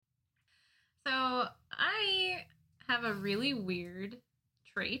have a really weird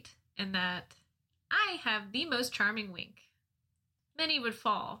trait in that I have the most charming wink. Many would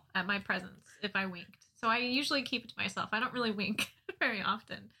fall at my presence if I winked. So I usually keep it to myself. I don't really wink very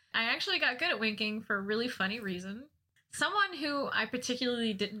often. I actually got good at winking for a really funny reason. Someone who I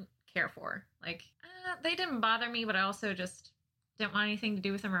particularly didn't care for. Like, they didn't bother me, but I also just didn't want anything to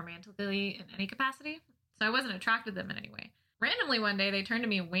do with them romantically in any capacity. So I wasn't attracted to them in any way. Randomly one day, they turned to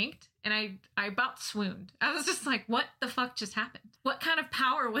me and winked, and I about swooned. I was just like, what the fuck just happened? What kind of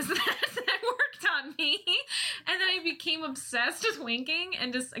power was that that worked on me? And then I became obsessed with winking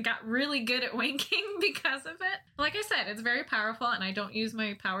and just got really good at winking because of it. Like I said, it's very powerful, and I don't use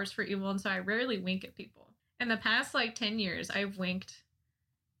my powers for evil, and so I rarely wink at people. In the past, 10 years, I've winked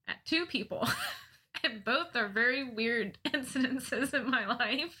at 2 people, and both are very weird incidences in my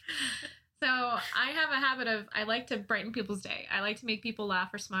life. So I have a habit of, I like to brighten people's day. I like to make people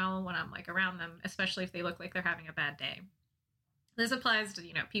laugh or smile when I'm around them, especially if they look like they're having a bad day. This applies to,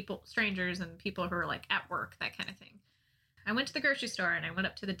 people, strangers and people who are at work, that kind of thing. I went to the grocery store and I went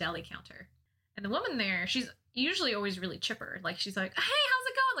up to the deli counter, and the woman there, she's usually always really chipper. She's like, hey, how's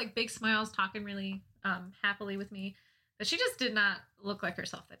it going? Big smiles, talking really happily with me. But she just did not look like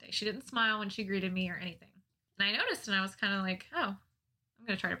herself that day. She didn't smile when she greeted me or anything. And I noticed, and I was kind of like, oh, I'm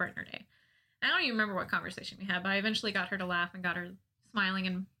going to try to brighten her day. I don't even remember what conversation we had, but I eventually got her to laugh and got her smiling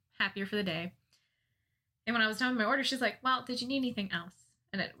and happier for the day. And when I was done with my order, she's like, well, did you need anything else?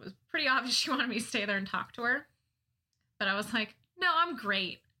 And it was pretty obvious she wanted me to stay there and talk to her. But I was like, no, I'm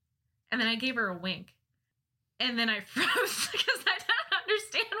great. And then I gave her a wink. And then I froze because I didn't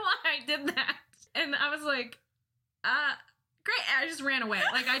understand why I did that. And I was like, great. I just ran away.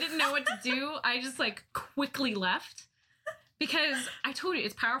 I didn't know what to do. I just quickly left. Because I told you,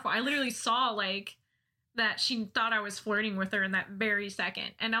 it's powerful. I literally saw, that she thought I was flirting with her in that very second.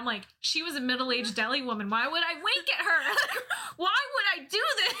 And I'm like, she was a middle-aged deli woman. Why would I wink at her? Why would I do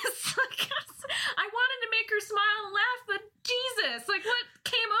this? I wanted to make her smile and laugh, but Jesus, what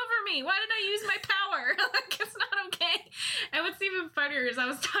came over me? Why did I use my power? It's not okay. And what's even funnier is I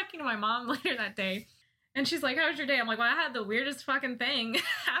was talking to my mom later that day. And she's like, how was your day? I'm like, well, I had the weirdest fucking thing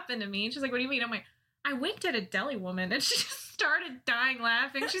happen to me. And she's like, what do you mean? I'm like, I winked at a deli woman, and she just started dying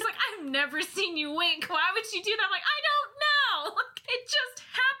laughing. She's like, I've never seen you wink. Why would you do that? I'm like, I don't know. It just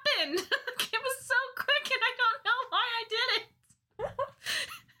happened. It was so quick, and I don't know why I did it.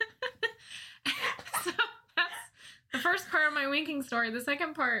 So that's the first part of my winking story. The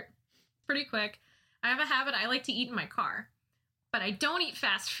second part, pretty quick. I have a habit. I like to eat in my car, but I don't eat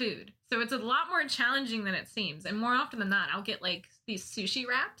fast food. So it's a lot more challenging than it seems. And more often than not, I'll get these sushi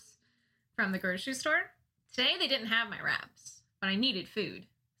wraps from the grocery store. Today they didn't have my wraps, but I needed food.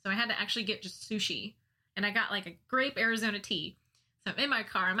 So I had to actually get just sushi. And I got a grape Arizona tea. So I'm in my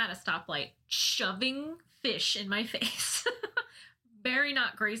car, I'm at a stoplight, shoving fish in my face. Very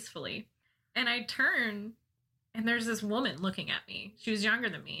not gracefully. And I turn, and there's this woman looking at me. She was younger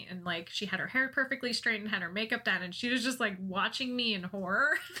than me, and she had her hair perfectly straightened, had her makeup done, and she was just watching me in horror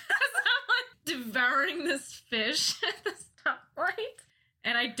as I'm devouring this fish at the stoplight.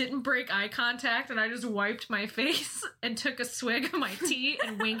 And I didn't break eye contact, and I just wiped my face and took a swig of my tea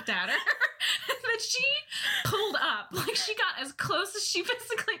and winked at her. And then she pulled up. She got as close as she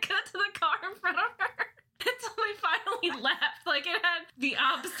physically could to the car in front of her until they finally left. It had the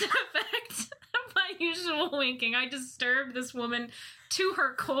opposite effect of my usual winking. I disturbed this woman to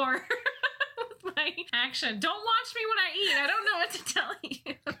her core with my action. Don't watch me when I eat. I don't know what to tell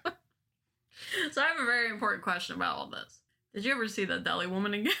you. So I have a very important question about all this. Did you ever see the deli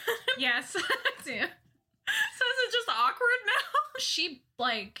woman again? Yes, I do. So is it just awkward now? She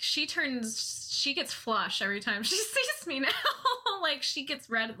gets flush every time she sees me now. She gets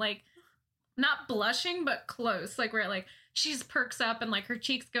red, not blushing, but close. Where she just perks up and her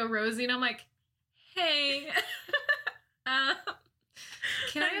cheeks go rosy, and I'm like, hey,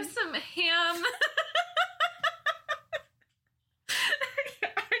 can I have some ham?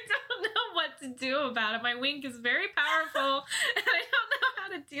 To do about it. My wink is very powerful, and I don't know how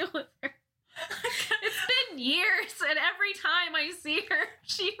to deal with her. It's been years, and every time I see her,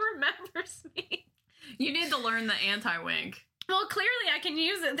 she remembers me. You need to learn the anti-wink. Well, clearly I can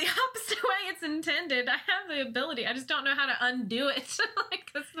use it the opposite way it's intended. I have the ability. I just don't know how to undo it.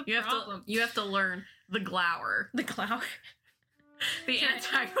 That's the problem. You have to learn the glower. The glower. The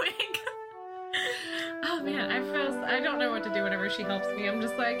anti-wink. Oh man, I don't know what to do whenever she helps me. I'm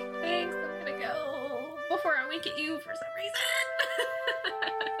just like, thanks, I'm gonna go before I wink at you for some reason.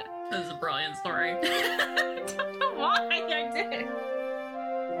 This is a brilliant story. I don't know why I did.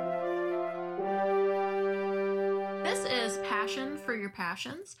 This is Passion for Your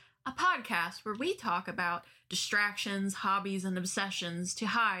Passions. a podcast where we talk about distractions, hobbies, and obsessions to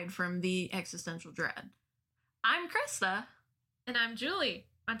hide from the existential dread. I'm Krista. And I'm Julie.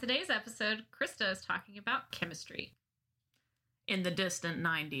 On today's episode, Krista is talking about chemistry. In the distant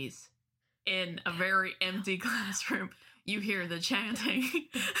 90s, in a very empty classroom, you hear the chanting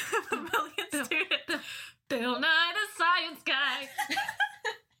of a million students. Bill Nye the Science Guy.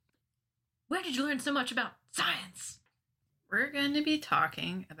 Where did you learn so much about science? We're going to be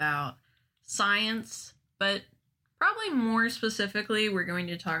talking about science, but probably more specifically, we're going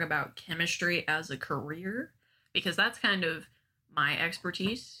to talk about chemistry as a career, because that's kind of my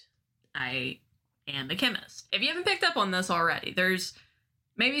expertise. I am a chemist. If you haven't picked up on this already, there's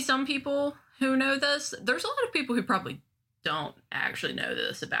maybe some people who know this. There's a lot of people who probably don't actually know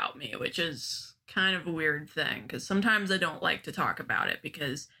this about me, which is kind of a weird thing, because sometimes I don't like to talk about it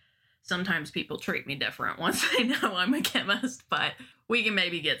because sometimes people treat me different once they know I'm a chemist, but we can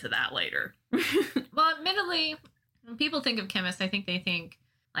maybe get to that later. Well, admittedly, when people think of chemists, I think they think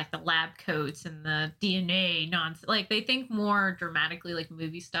like the lab coats and the DNA nonsense. Like they think more dramatically, like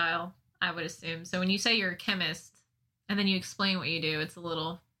movie style, I would assume. So when you say you're a chemist and then you explain what you do, it's a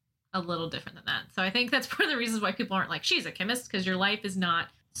little different than that. So I think that's one of the reasons why people aren't like, she's a chemist, because your life is not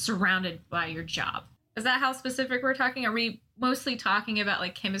surrounded by your job. Is that how specific we're talking? Are we mostly talking about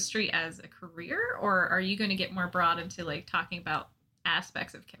like chemistry as a career, or are you going to get more broad into like talking about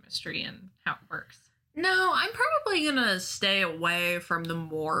aspects of chemistry and how it works? No, I'm probably going to stay away from the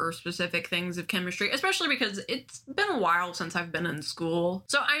more specific things of chemistry, especially because it's been a while since I've been in school.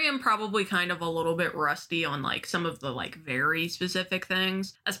 So I am probably kind of a little bit rusty on like some of the like very specific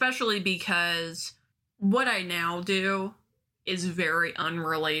things, especially because what I now do is very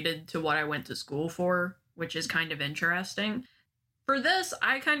unrelated to what I went to school for, which is kind of interesting. For this,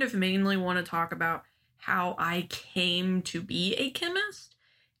 I kind of mainly want to talk about how I came to be a chemist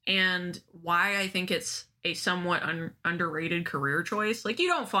and why I think it's a somewhat underrated career choice. Like, you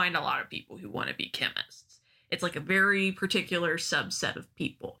don't find a lot of people who want to be chemists. It's like a very particular subset of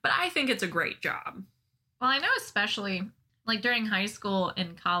people. But I think it's a great job. Well, I know especially like during high school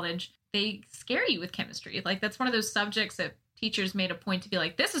and college, they scare you with chemistry. Like that's one of those subjects that teachers made a point to be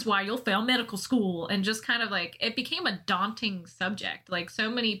like, this is why you'll fail medical school. And just kind of like, it became a daunting subject. Like so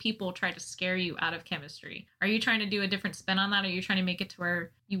many people try to scare you out of chemistry. Are you trying to do a different spin on that? Are you trying to make it to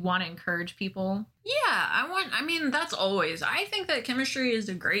where you want to encourage people? Yeah, that's always, I think that chemistry is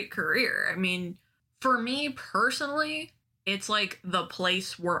a great career. I mean, for me personally, it's like the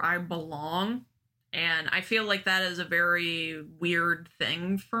place where I belong. And I feel like that is a very weird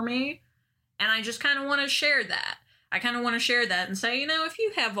thing for me. And I just kind of want to share that. I kind of want to share that and say, if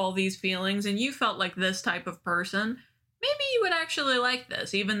you have all these feelings and you felt like this type of person, maybe you would actually like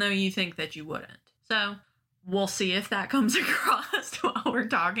this, even though you think that you wouldn't. So we'll see if that comes across while we're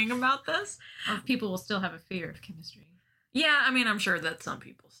talking about this. Or if people will still have a fear of chemistry. Yeah, I'm sure that some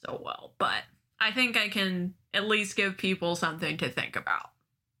people still will, but I think I can at least give people something to think about.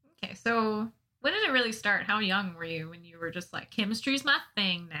 Okay, so when did it really start? How young were you when you were just like, chemistry's my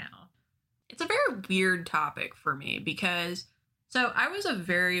thing now? It's a very weird topic for me because, so I was a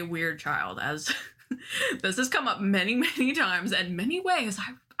very weird child, as this has come up many, many times, and many ways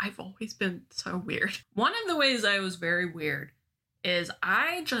I've always been so weird. One of the ways I was very weird is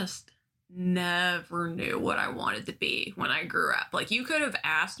I just never knew what I wanted to be when I grew up. Like, you could have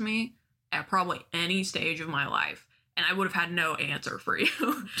asked me at probably any stage of my life, and I would have had no answer for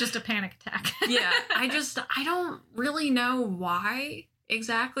you. Just a panic attack. Yeah, I don't really know why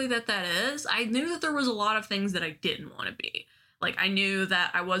exactly that is. I knew that there was a lot of things that I didn't want to be. Like, I knew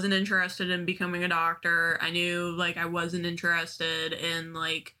that I wasn't interested in becoming a doctor. I knew, like, I wasn't interested in,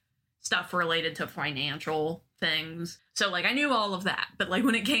 like, stuff related to financial things. So, like, I knew all of that. But, like,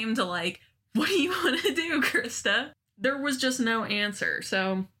 when it came to, like, what do you want to do, Krista? There was just no answer.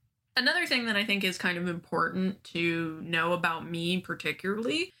 So, another thing that I think is kind of important to know about me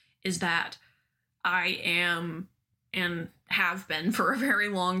particularly is that I am, and have been for a very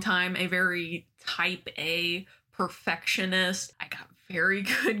long time, a very type A perfectionist. I got very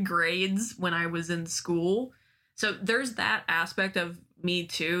good grades when I was in school. So there's that aspect of me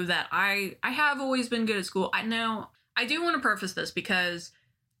too, that I have always been good at school. I do want to preface this because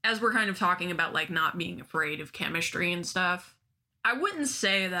as we're kind of talking about like not being afraid of chemistry and stuff, I wouldn't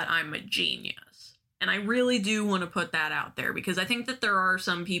say that I'm a genius. And I really do want to put that out there because I think that there are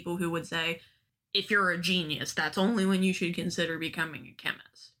some people who would say, if you're a genius, that's only when you should consider becoming a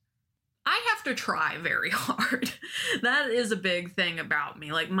chemist. I have to try very hard. That is a big thing about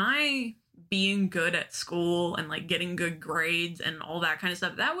me. Like, my being good at school and like getting good grades and all that kind of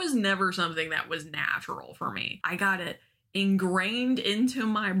stuff, that was never something that was natural for me. I got it ingrained into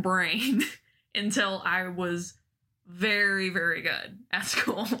my brain until I was very, very good at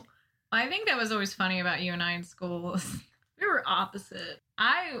school. I think that was always funny about you and I in school. We were opposite.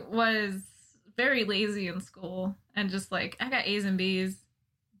 I was very lazy in school and just like, I got A's and B's,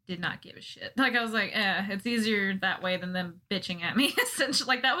 did not give a shit. Like, I was like, it's easier that way than them bitching at me. Essentially,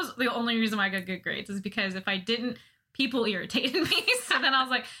 like, that was the only reason why I got good grades, is because if I didn't, people irritated me. So then I was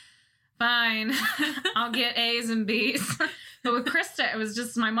like, fine, I'll get A's and B's. But with Krista, it was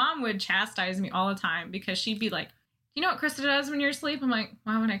just, my mom would chastise me all the time because she'd be like, you know what Krista does when you're asleep? I'm like,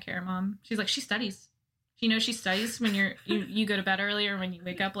 why would I care, Mom? She's like, she studies. You know, she studies when you go to bed early or when you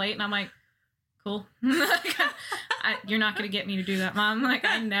wake up late. And I'm like, cool. You're not going to get me to do that, Mom. Like,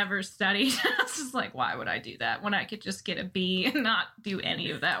 I never studied. I was just like, why would I do that when I could just get a B and not do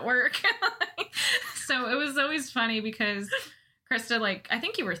any of that work? So it was always funny because Krista, like, I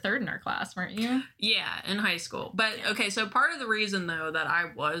think you were third in our class, weren't you? Yeah, in high school. But, okay, so part of the reason, though, that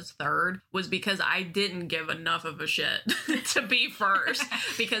I was third was because I didn't give enough of a shit to be first.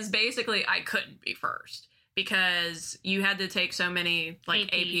 Because basically, I couldn't be first. Because you had to take so many, like,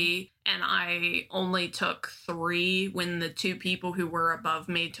 AP, and I only took 3 when the 2 people who were above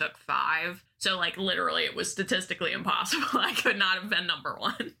me took 5. So, like, literally, it was statistically impossible. I could not have been number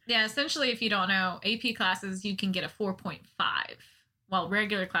 1. Yeah, essentially, if you don't know, AP classes, you can get a 4.5. While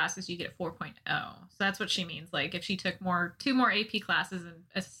regular classes, you get a 4.0. So that's what she means. Like, if she took 2 more AP classes and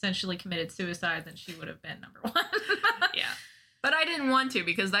essentially committed suicide, then she would have been number 1. Yeah. But I didn't want to,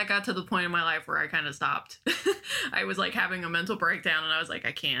 because that got to the point in my life where I kind of stopped. I was like having a mental breakdown, and I was like,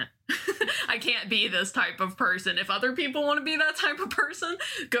 I can't. I can't be this type of person. If other people want to be that type of person,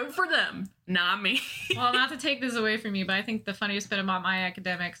 good for them, not me. Well, not to take this away from you, but I think the funniest bit about my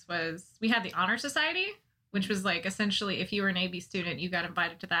academics was we had the Honor Society, which was like essentially if you were an AB student, you got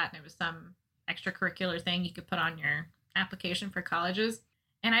invited to that, and it was some extracurricular thing you could put on your application for colleges.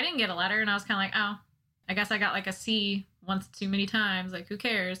 And I didn't get a letter, and I was kind of like, oh, I guess I got like a C once too many times. Like, who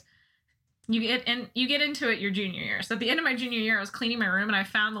cares? You get into it your junior year. So at the end of my junior year, I was cleaning my room and I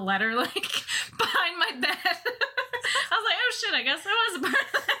found the letter like behind my bed. I was like, oh shit, I guess I was a part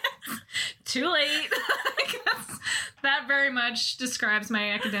of that. Too late. That very much describes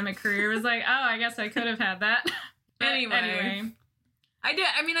my academic career. It was like, oh, I guess I could have had that. Anyway.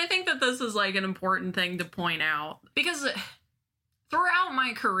 I think that this is like an important thing to point out, because throughout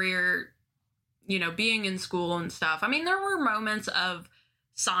my career, you know, being in school and stuff, I mean, there were moments of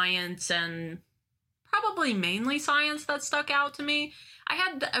science, and probably mainly science, that stuck out to me. I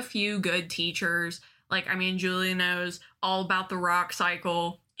had a few good teachers. Like, I mean, Julie knows all about the rock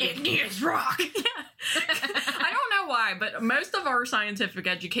cycle. Igneous rock. Yeah. I don't know why, but most of our scientific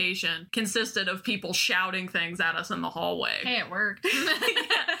education consisted of people shouting things at us in the hallway. Hey, it worked.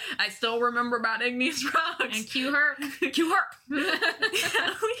 Yeah, I still remember about igneous rocks. And Q-Herp. Q-Herp.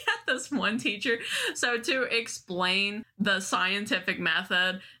 Yeah, we had this one teacher. So to explain the scientific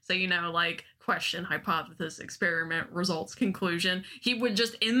method, so, you know, like, question, hypothesis, experiment, results, conclusion, he would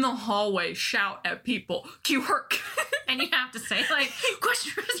just in the hallway shout at people, Q-Herp. And you have to say, like,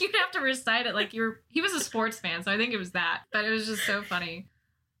 question, you'd have to recite it like he was a sports fan, so I think it was that. But it was just so funny.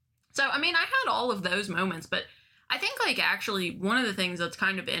 So, I mean, I had all of those moments, but I think, like, actually, one of the things that's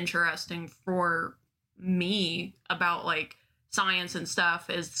kind of interesting for me about, like, science and stuff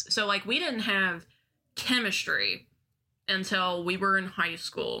is, so, like, we didn't have chemistry until we were in high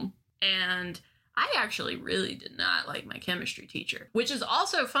school, and I actually really did not like my chemistry teacher, which is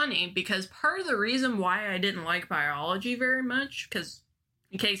also funny because part of the reason why I didn't like biology very much, because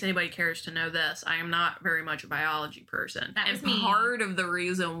in case anybody cares to know this, I am not very much a biology person. And part of the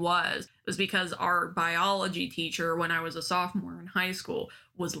reason was because our biology teacher, when I was a sophomore in high school,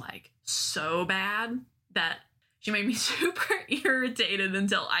 was like so bad that she made me super irritated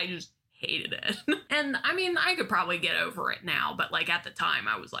until I just hated it. And I mean, I could probably get over it now, but like at the time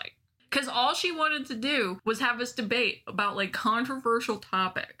I was like, because all she wanted to do was have us debate about like controversial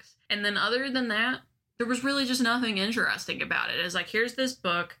topics. And then other than that, there was really just nothing interesting about it. It's like, here's this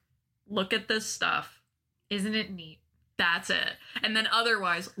book, look at this stuff. Isn't it neat? That's it. And then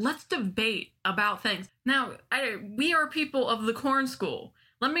otherwise, let's debate about things. Now, we are people of the corn school.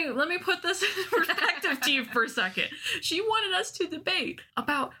 Let me put this in perspective to you for a second. She wanted us to debate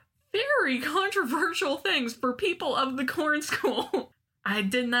about very controversial things for people of the corn school. I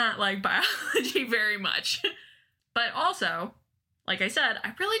did not like biology very much. But also, like I said,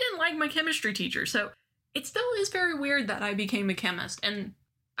 I really didn't like my chemistry teacher. So it still is very weird that I became a chemist. And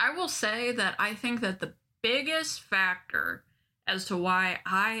I will say that I think that the biggest factor as to why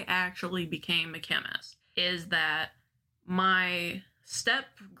I actually became a chemist is that my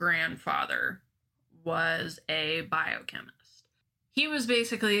step-grandfather was a biochemist. He was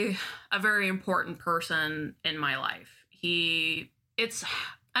basically a very important person in my life. I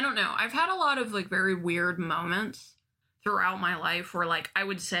don't know, I've had a lot of like very weird moments throughout my life where like I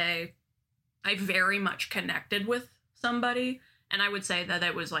would say I very much connected with somebody, and I would say that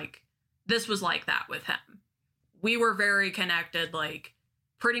it was like, this was like that with him. We were very connected, like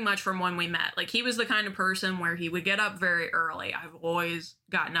pretty much from when we met. Like he was the kind of person where he would get up very early. I've always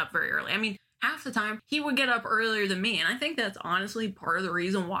gotten up very early. I mean, half the time he would get up earlier than me. And I think that's honestly part of the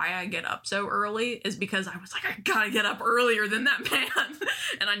reason why I get up so early, is because I was like, I gotta get up earlier than that man.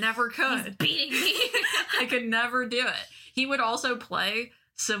 And I never could. He's beating me. I could never do it. He would also play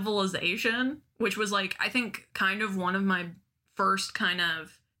Civilization, which was like, I think kind of one of my first kind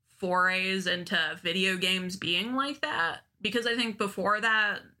of forays into video games being like that. Because I think before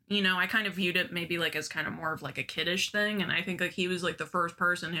that, you know, I kind of viewed it maybe like as kind of more of like a kiddish thing. And I think like he was like the first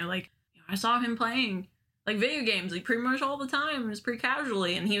person who like, I saw him playing like video games like pretty much all the time. It was pretty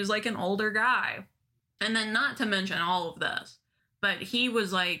casually, and he was like an older guy. And then not to mention all of this, but he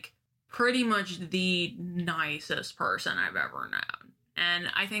was like pretty much the nicest person I've ever known. And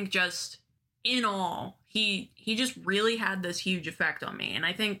I think just in all, he just really had this huge effect on me. And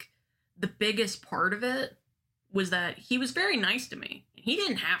I think the biggest part of it was that he was very nice to me. He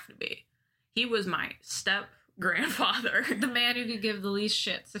didn't have to be. He was my step grandfather. The man who could give the least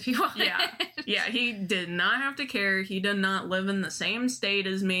shits if you wanted. Yeah, he did not have to care. He did not live in the same state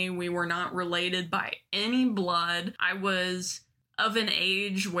as me. We were not related by any blood. I was of an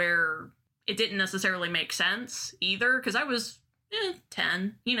age where it didn't necessarily make sense either, because I was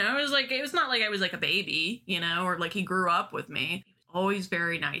 10. You know, it was not like I was like a baby, you know, or like he grew up with me. He was always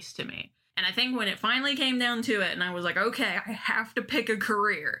very nice to me. And I think when it finally came down to it and I was like, okay, I have to pick a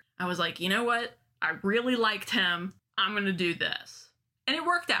career, I was like, you know what? I really liked him. I'm going to do this. And it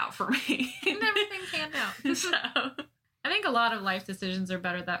worked out for me. And everything panned out. So, I think a lot of life decisions are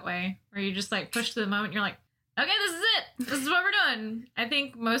better that way, where you just like push to the moment. You're like, okay, this is it. This is what we're doing. I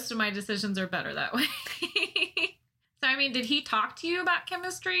think most of my decisions are better that way. So, I mean, did he talk to you about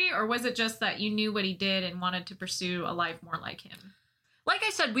chemistry, or was it just that you knew what he did and wanted to pursue a life more like him? Like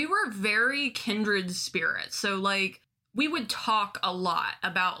I said, we were very kindred spirits. So, like, we would talk a lot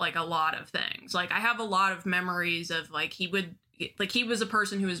about, like, a lot of things. Like, I have a lot of memories of, like, he was a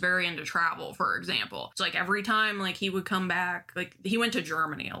person who was very into travel, for example. So, like, every time, like, he would come back, like, he went to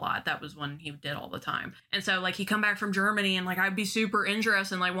Germany a lot. That was when he did all the time. And so, like, he'd come back from Germany and, like, I'd be super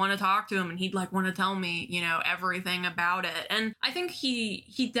interested and, like, want to talk to him. And he'd, like, want to tell me, you know, everything about it. And I think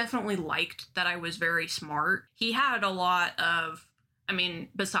he definitely liked that I was very smart. He had a lot of, I mean,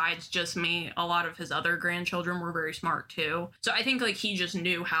 besides just me, a lot of his other grandchildren were very smart too. So I think like he just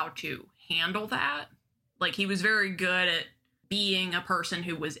knew how to handle that. Like he was very good at being a person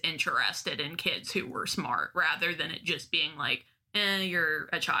who was interested in kids who were smart, rather than it just being like, you're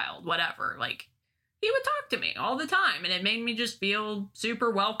a child, whatever. Like he would talk to me all the time, and it made me just feel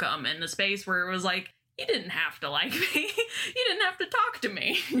super welcome in the space where it was like, you didn't have to like me. You didn't have to talk to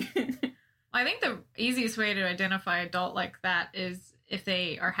me. I think the easiest way to identify adult like that is if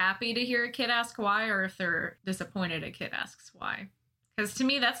they are happy to hear a kid ask why, or if they're disappointed a kid asks why. Because to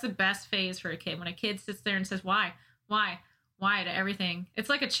me, that's the best phase for a kid. When a kid sits there and says, why to everything. It's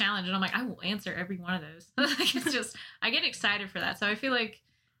like a challenge. And I'm like, I will answer every one of those. It's just, I get excited for that. So I feel like,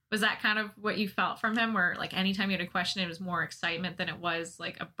 was that kind of what you felt from him? Where like anytime you had a question, it was more excitement than it was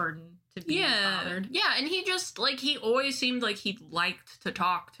like a burden to be bothered? Yeah, and he just, like, he always seemed like he liked to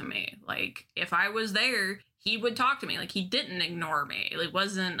talk to me. Like, if I was there, he would talk to me. Like, he didn't ignore me. It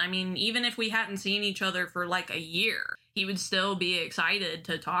wasn't, I mean, even if we hadn't seen each other for like a year, he would still be excited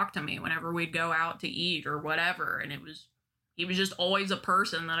to talk to me whenever we'd go out to eat or whatever. And he was just always a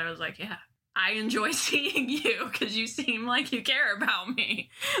person that I was like, yeah, I enjoy seeing you because you seem like you care about me.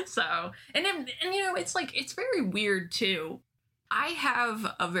 So, and you know, it's like, it's very weird too. I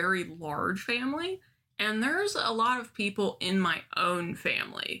have a very large family, and there's a lot of people in my own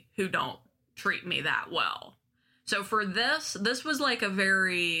family who don't treat me that well. So for this was like a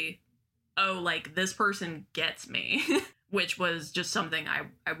very, oh, like this person gets me, which was just something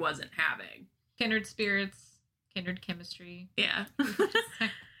I wasn't having. Kindred spirits, kindred chemistry. Yeah.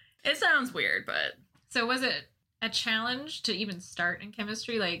 It sounds weird, but... So was it a challenge to even start in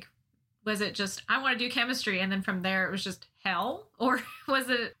chemistry? Like, was it just, I want to do chemistry, and then from there it was just hell? Or was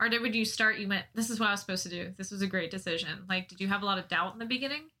it, or would you start, you went, this is what I was supposed to do. This was a great decision. Like, did you have a lot of doubt in the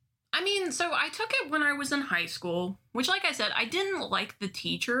beginning? I mean, so I took it when I was in high school, which, like I said, I didn't like the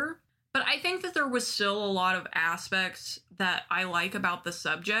teacher, but I think that there was still a lot of aspects that I like about the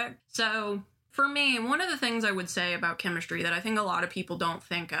subject. So... for me, one of the things I would say about chemistry that I think a lot of people don't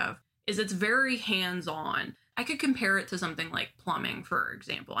think of is it's very hands-on. I could compare it to something like plumbing, for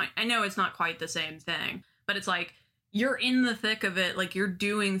example. I know it's not quite the same thing, but it's like you're in the thick of it, like you're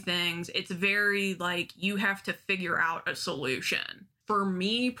doing things. It's very like you have to figure out a solution. For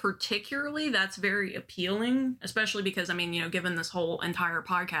me particularly, that's very appealing, especially because, I mean, given this whole entire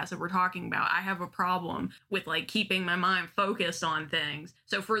podcast that we're talking about, I have a problem with like keeping my mind focused on things.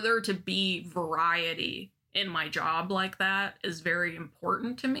 So for there to be variety in my job like that is very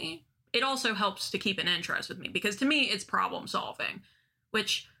important to me. It also helps to keep an interest with me because to me, it's problem solving,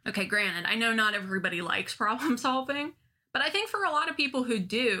 which, okay, granted, I know not everybody likes problem solving, but I think for a lot of people who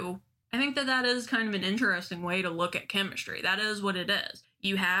do, I think that is kind of an interesting way to look at chemistry. That is what it is.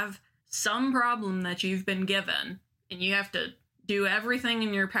 You have some problem that you've been given, and you have to do everything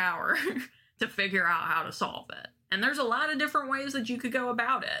in your power to figure out how to solve it. And there's a lot of different ways that you could go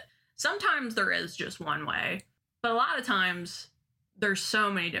about it. Sometimes there is just one way, but a lot of times there's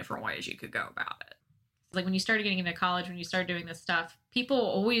so many different ways you could go about it. Like when you started getting into college, when you started doing this stuff, people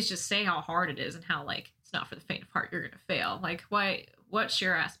always just say how hard it is and how like it's not for the faint of heart, you're going to fail. Like what's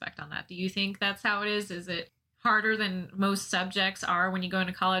your aspect on that? Do you think that's how it is? Is it harder than most subjects are when you go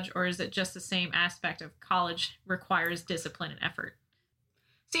into college, or is it just the same aspect of college requires discipline and effort?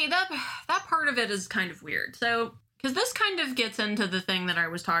 See, that part of it is kind of weird. So, because this kind of gets into the thing that I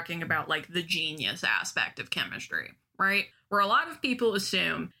was talking about, like the genius aspect of chemistry, right? Where a lot of people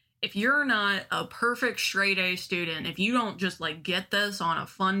assume if you're not a perfect straight A student, if you don't just like get this on a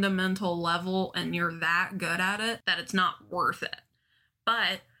fundamental level and you're that good at it, that it's not worth it.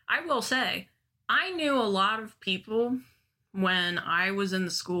 But I will say, I knew a lot of people when I was in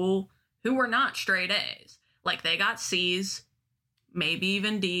the school who were not straight A's. Like they got C's, maybe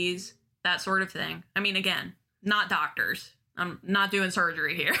even D's, that sort of thing. I mean, again, not doctors. I'm not doing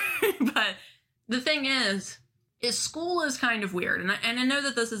surgery here. But the thing is school is kind of weird. And I know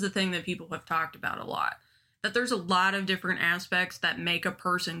that this is a thing that people have talked about a lot. That there's a lot of different aspects that make a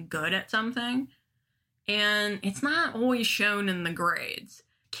person good at something. And it's not always shown in the grades.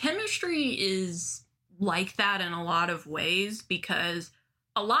 Chemistry is like that in a lot of ways because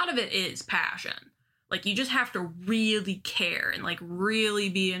a lot of it is passion. Like you just have to really care and like really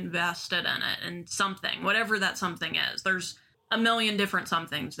be invested in it and something, whatever that something is. There's a million different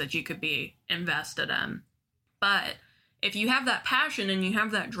somethings that you could be invested in. But if you have that passion and you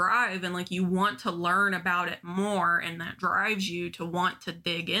have that drive and like you want to learn about it more and that drives you to want to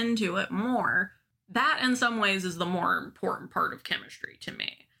dig into it more, that in some ways is the more important part of chemistry to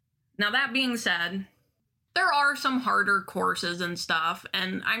me. Now, that being said, there are some harder courses and stuff,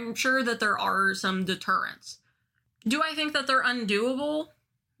 and I'm sure that there are some deterrents. Do I think that they're undoable?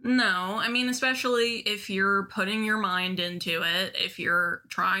 No. I mean, especially if you're putting your mind into it, if you're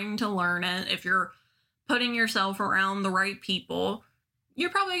trying to learn it, if you're putting yourself around the right people, you're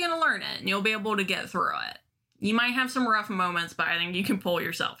probably going to learn it and you'll be able to get through it. You might have some rough moments, but I think you can pull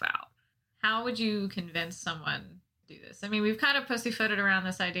yourself out. How would you convince someone to do this? I mean, we've kind of pussyfooted around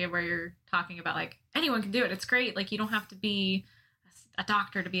this idea where you're talking about like anyone can do it. It's great. Like you don't have to be a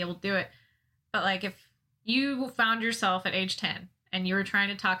doctor to be able to do it. But like if you found yourself at age 10 and you were trying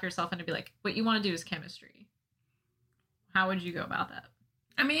to talk yourself into be like, what you want to do is chemistry, how would you go about that?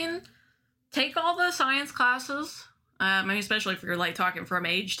 I mean, take all the science classes. I mean, especially if you're like talking from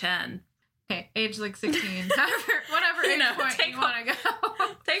age 10. Okay, age like 16, whatever age point you want to go.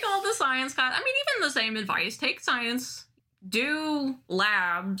 Take all the science class. I mean, even the same advice. Take science, do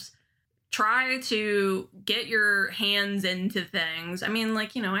labs, try to get your hands into things. I mean,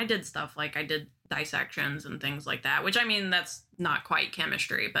 like, I did stuff like I did dissections and things like that, which I mean, that's not quite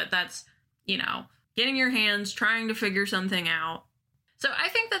chemistry, but that's, getting your hands, trying to figure something out. So I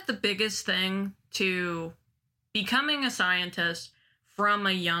think that the biggest thing to becoming a scientist from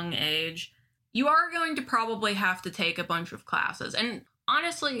a young age, you are going to probably have to take a bunch of classes. And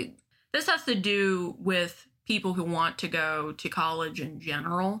honestly, this has to do with people who want to go to college in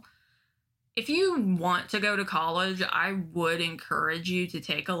general. If you want to go to college, I would encourage you to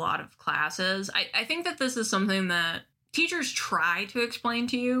take a lot of classes. I think that this is something that teachers try to explain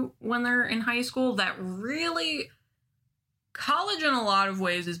to you when they're in high school, that really college in a lot of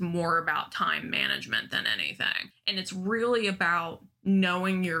ways is more about time management than anything. And it's really about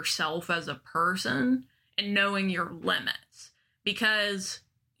knowing yourself as a person and knowing your limits. Because,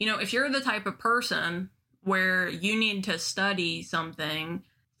 if you're the type of person where you need to study something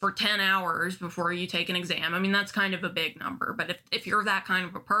for 10 hours before you take an exam, I mean, that's kind of a big number. But if you're that kind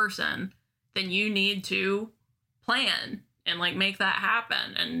of a person, then you need to plan and like make that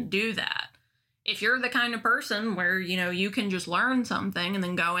happen and do that. If you're the kind of person where, you can just learn something and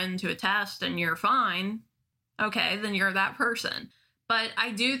then go into a test and you're fine, okay, then you're that person. But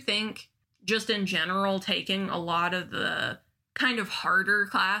I do think, just in general, taking a lot of the kind of harder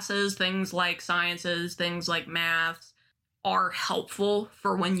classes, things like sciences, things like maths, are helpful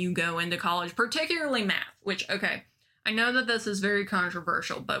for when you go into college, particularly math, which, okay, I know that this is very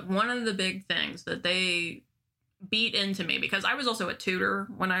controversial, but one of the big things that they beat into me, because I was also a tutor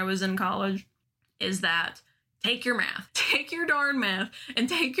when I was in college, is that take your math, take your darn math, and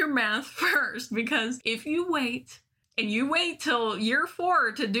take your math first, because if you wait, and you wait till year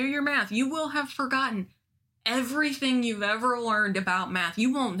 4 to do your math, you will have forgotten everything you've ever learned about math.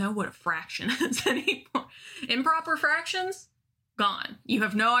 You won't know what a fraction is anymore. Improper fractions, gone. You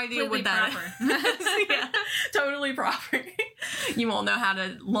have no idea Completely what that is. Yeah, totally proper. You won't know how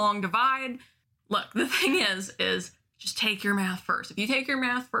to long divide. Look, the thing is just take your math first. If you take your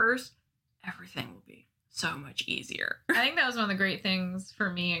math first, everything will be so much easier. I think that was one of the great things for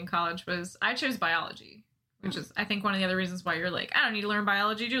me in college was I chose biology, which is, I think, one of the other reasons why you're like, I don't need to learn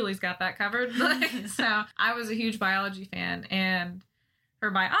biology. Julie's got that covered. So I was a huge biology fan. And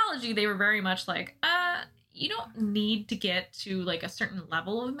for biology, they were very much like, you don't need to get to like a certain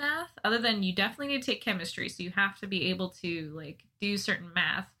level of math, other than you definitely need to take chemistry. So you have to be able to like do certain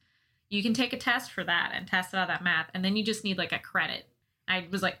math. You can take a test for that and test out that math. And then you just need like a credit. I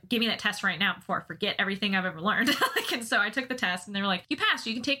was like, give me that test right now before I forget everything I've ever learned. And so I took the test and they were like, you passed,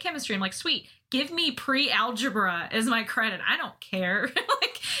 you can take chemistry. I'm like, sweet, give me pre-algebra as my credit. I don't care.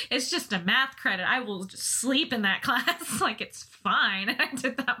 Like, it's just a math credit. I will just sleep in that class. Like, it's fine. I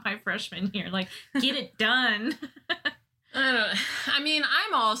did that my freshman year. Like, get it done. I mean,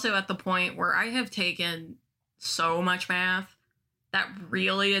 I'm also at the point where I have taken so much math that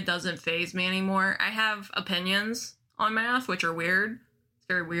really it doesn't faze me anymore. I have opinions on math, which are weird.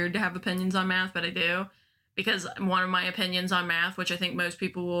 Very weird to have opinions on math, but I do, because one of my opinions on math, which I think most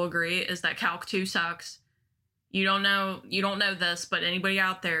people will agree, is that Calc 2 sucks. You don't know this, but anybody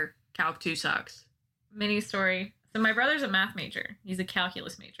out there, Calc 2 sucks. Mini story. So my brother's a math major. He's a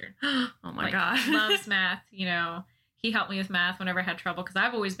calculus major. Oh my God. Loves math. You know, he helped me with math whenever I had trouble, because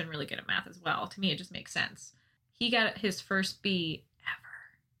I've always been really good at math as well. To me, it just makes sense. He got his first B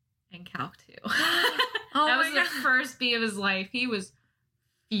ever in Calc 2. That was the first B of his life. He was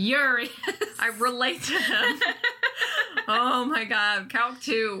furious. I relate to him. Oh my God. Calc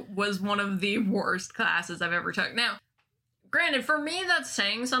 2 was one of the worst classes I've ever took. Now, granted, for me, that's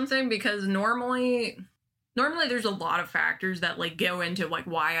saying something, because normally there's a lot of factors that like go into like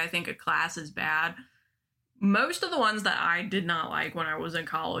why I think a class is bad. Most of the ones that I did not like when I was in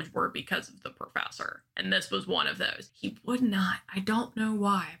college were because of the professor. And this was one of those. He would not, I don't know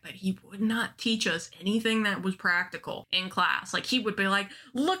why, but he would not teach us anything that was practical in class. Like, he would be like,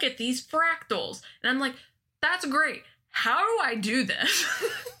 look at these fractals. And I'm like, that's great. How do I do this?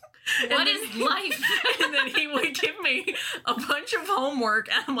 What is life? And then he would give me a bunch of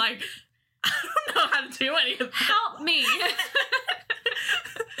homework. And I'm like, I don't know how to do any of that. Help me.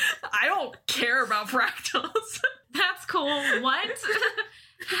 I don't care about fractals. That's cool. What?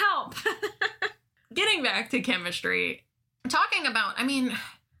 Help. Getting back to chemistry, talking about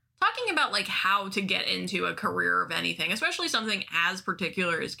like how to get into a career of anything, especially something as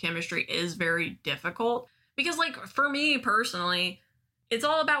particular as chemistry, is very difficult. Because like for me personally, it's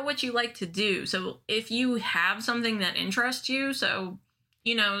all about what you like to do. So if you have something that interests you, so,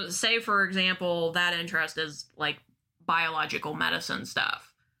 you know, say for example, that interest is like biological medicine stuff.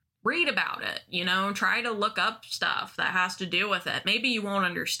 Read about it, you know, try to look up stuff that has to do with it. Maybe you won't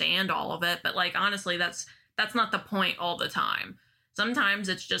understand all of it, but like, honestly, that's not the point all the time. Sometimes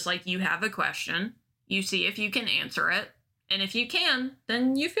it's just like you have a question, you see if you can answer it, and if you can,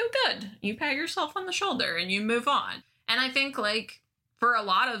 then you feel good. You pat yourself on the shoulder and you move on. And I think like for a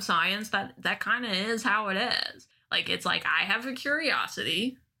lot of science, that kind of is how it is. Like, it's like, I have a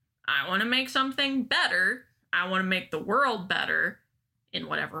curiosity. I want to make something better. I want to make the world better in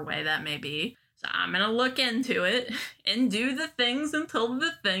whatever way that may be. So I'm going to look into it and do the things until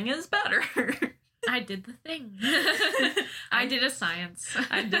the thing is better. I did the thing. I did a science.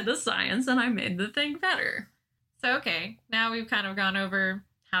 I did the science and I made the thing better. So, okay, now we've kind of gone over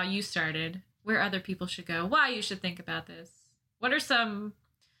how you started, where other people should go, why you should think about this. What are some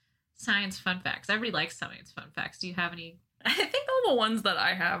science fun facts? Everybody likes science fun facts. Do you have any? I think all the ones that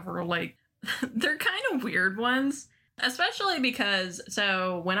I have are like, they're kind of weird ones. Especially because,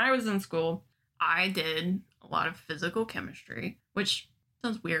 so when I was in school, I did a lot of physical chemistry, which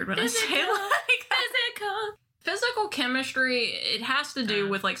sounds weird when I say like physical chemistry. It has to do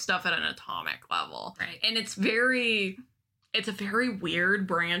with like stuff at an atomic level. Right. And it's a very weird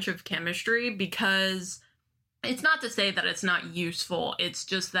branch of chemistry, because it's not to say that it's not useful. It's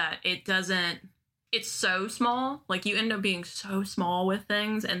just that it doesn't it's so small. Like, you end up being so small with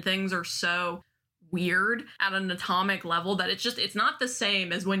things, and things are so weird at an atomic level that it's not the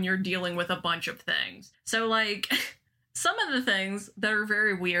same as when you're dealing with a bunch of things. So, like, some of the things that are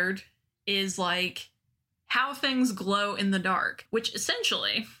very weird is, like, how things glow in the dark, which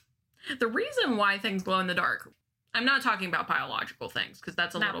essentially, the reason why things glow in the dark, I'm not talking about biological things, because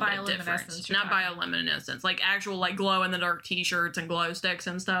that's a little bit different. Not bioluminescence, like actual, like, glow in the dark t-shirts and glow sticks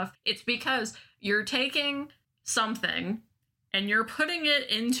and stuff. It's because you're taking something and you're putting it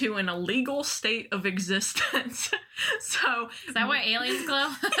into an illegal state of existence. So is that why aliens glow?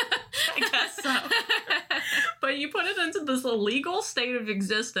 I guess so. But you put it into this illegal state of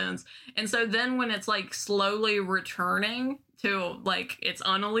existence, and so then when it's, like, slowly returning to, like, its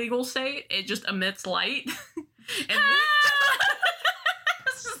unillegal state, it just emits light. And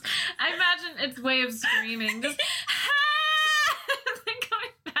I imagine its way of screaming, just and then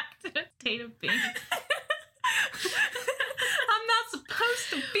going back to the state of being. I'm not supposed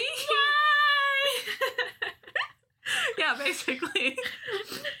to be here. Yeah, basically.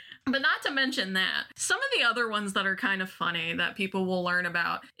 But not to mention that, some of the other ones that are kind of funny that people will learn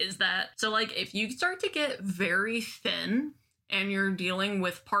about is that, so, like, if you start to get very thin and you're dealing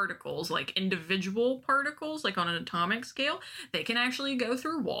with particles, like individual particles, like on an atomic scale, they can actually go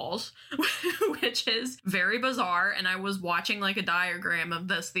through walls, which is very bizarre. And I was watching, like, a diagram of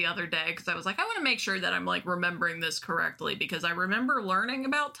this the other day, because I was like, I want to make sure that I'm, like, remembering this correctly, because I remember learning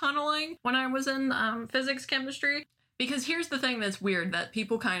about tunneling when I was in physics chemistry. Because here's the thing that's weird that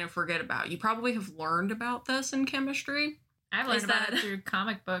people kind of forget about. You probably have learned about this in chemistry. I've learned about it through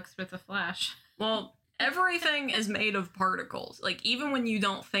comic books with The Flash. Well, everything is made of particles, like, even when you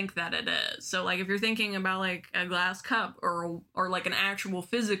don't think that it is. So, like, if you're thinking about, like, a glass cup or like an actual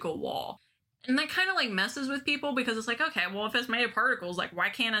physical wall, and that kind of, like, messes with people, because it's like, okay, well, if it's made of particles, like, why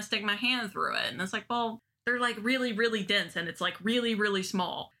can't I stick my hand through it? And it's like, well, they're, like, really, really dense, and it's, like, really, really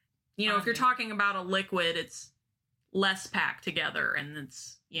small. You know, if you're talking about a liquid, it's less packed together, and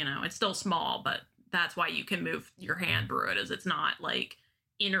it's, you know, it's still small, but that's why you can move your hand through it, is it's not, like,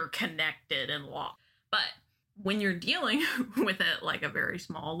 interconnected and locked. But when you're dealing with it like a very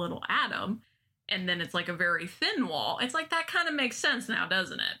small little atom, and then it's like a very thin wall, it's like, that kind of makes sense now,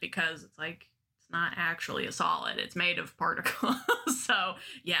 doesn't it? Because it's like, it's not actually a solid, it's made of particles. So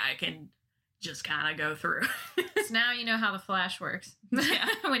yeah, it can just kind of go through. So now you know how the Flash works. Yeah.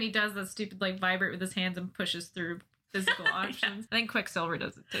 When he does that stupid, like, vibrate with his hands and pushes through physical options. Yeah. I think Quicksilver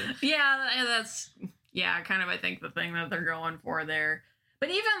does it too. Yeah, that's, yeah, kind of, I think, the thing that they're going for there. But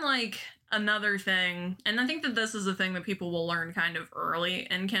even, like, another thing, and I think that this is a thing that people will learn kind of early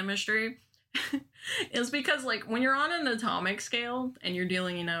in chemistry, is because, like, when you're on an atomic scale and you're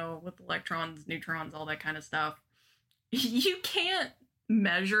dealing, you know, with electrons, neutrons, all that kind of stuff, you can't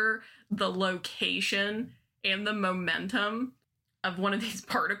measure the location and the momentum of one of these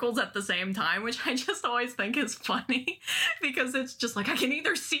particles at the same time, which I just always think is funny, because it's just like, I can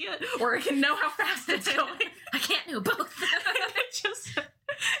either see it or I can know how fast it's going. I can't do both.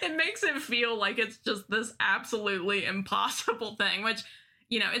 It makes it feel like it's just this absolutely impossible thing, which,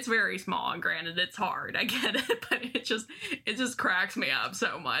 you know, it's very small, and granted, it's hard, I get it, but it just cracks me up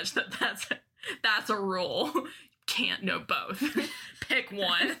so much that that's a rule. Can't know both. Pick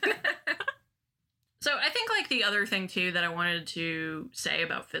one. So I think, like, the other thing, too, that I wanted to say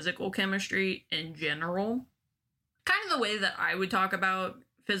about physical chemistry in general, kind of the way that I would talk about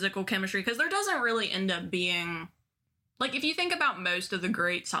physical chemistry, because there doesn't really end up being, like, if you think about most of the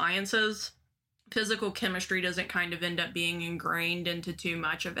great sciences, physical chemistry doesn't kind of end up being ingrained into too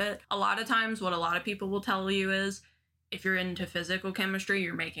much of it. A lot of times what a lot of people will tell you is, if you're into physical chemistry,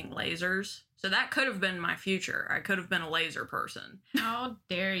 you're making lasers. So that could have been my future. I could have been a laser person. How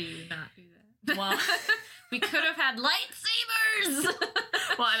dare you not do that? Well, we could have had lightsabers.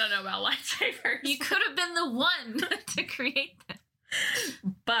 Well, I don't know about lightsabers. You could have been the one to create them.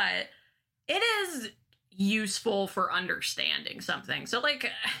 But it is useful for understanding something. So,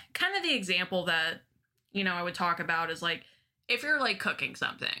 like, kind of the example that, you know, I would talk about is, like, if you're, like, cooking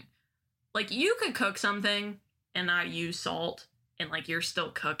something. Like, you could cook something and not use salt, and, like, you're still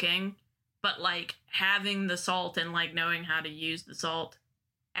cooking. But, like, having the salt and, like, knowing how to use the salt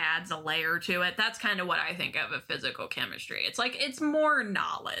adds a layer to it. That's kind of what I think of physical chemistry. It's like, it's more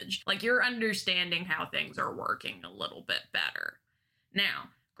knowledge. Like, you're understanding how things are working a little bit better. Now,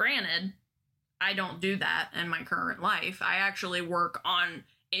 granted, I don't do that in my current life. I actually work on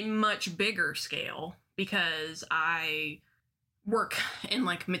a much bigger scale because I work in,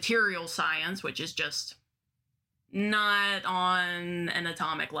 like, material science, which is just not on an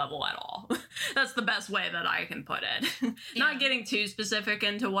atomic level at all. That's the best way that I can put it. Not getting too specific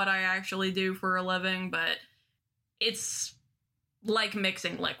into what I actually do for a living, but it's like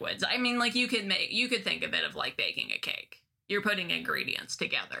mixing liquids. I mean, like you could think of it of like baking a cake. You're putting ingredients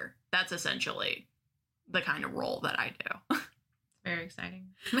together. That's essentially the kind of role that I do. Very exciting.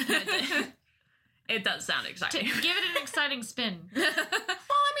 It does sound exciting. Give it an exciting spin. Well,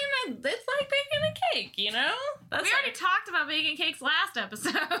 I mean, it's like baking a cake, you know? We already talked about baking cakes last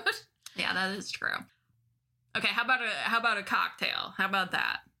episode. Yeah, that is true. Okay, how about a cocktail? How about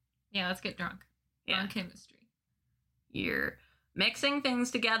that? Yeah, let's get drunk. Yeah. On chemistry. You're mixing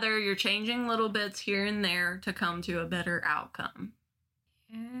things together, you're changing little bits here and there to come to a better outcome.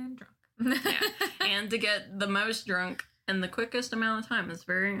 And drunk. Yeah. And to get the most drunk in the quickest amount of time is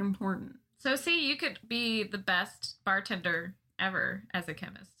very important. So see, you could be the best bartender ever as a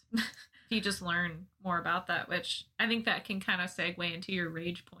chemist. If you just learn more about that, which I think that can kind of segue into your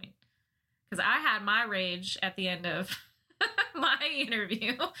rage point. Because I had my rage at the end of my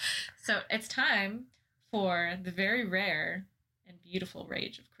interview. So it's time for the very rare and beautiful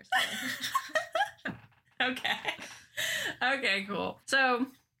rage of Crystal. Okay. Okay, cool. So,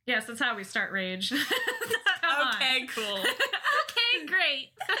 yes, that's how we start rage. okay, cool. Okay, great.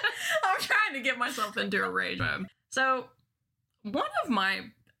 I'm trying to get myself into a rage mode. So, one of my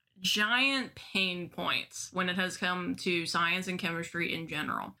giant pain points when it has come to science and chemistry in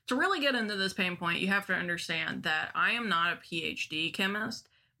general. To really get into this pain point, you have to understand that I am not a PhD chemist,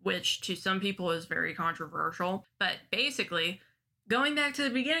 which to some people is very controversial. But basically, going back to the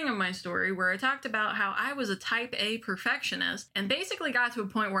beginning of my story where I talked about how I was a type A perfectionist and basically got to a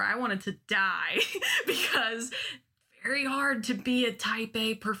point where I wanted to die because very hard to be a type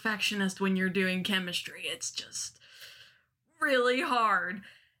A perfectionist when you're doing chemistry. It's just really hard.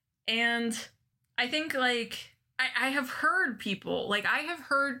 And I think, like, I have heard people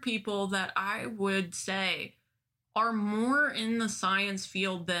that I would say are more in the science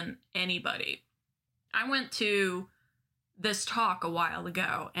field than anybody. I went to this talk a while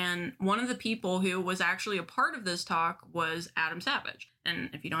ago, and one of the people who was actually a part of this talk was Adam Savage.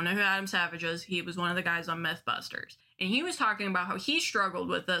 And if you don't know who Adam Savage is, he was one of the guys on Mythbusters. And he was talking about how he struggled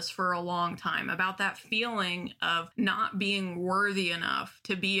with this for a long time, about that feeling of not being worthy enough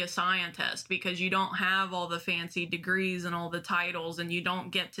to be a scientist because you don't have all the fancy degrees and all the titles and you don't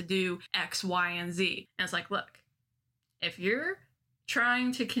get to do X, Y, and Z. And it's like, look, if you're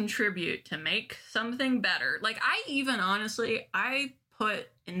trying to contribute to make something better, like I put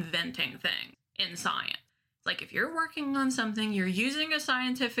inventing things in science. Like, if you're working on something, you're using a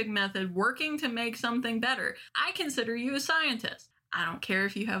scientific method, working to make something better, I consider you a scientist. I don't care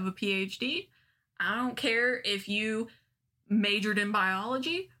if you have a PhD. I don't care if you majored in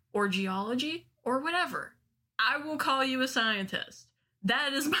biology or geology or whatever. I will call you a scientist.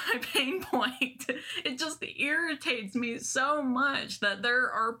 That is my pain point. It just irritates me so much that there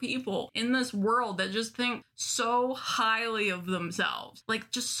are people in this world that just think so highly of themselves.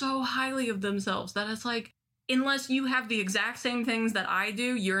 Like, just so highly of themselves that it's like, unless you have the exact same things that I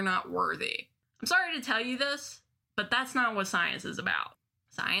do, you're not worthy. I'm sorry to tell you this, but that's not what science is about.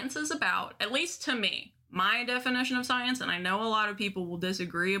 Science is about, at least to me, my definition of science, and I know a lot of people will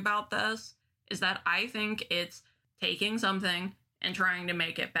disagree about this, is that I think it's taking something and trying to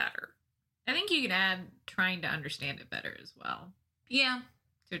make it better. I think you can add trying to understand it better as well. Yeah.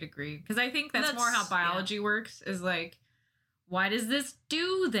 To a degree. Because I think that's more how biology works, is like, why does this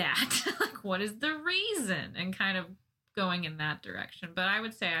do that? Like, what is the reason? And kind of going in that direction. But I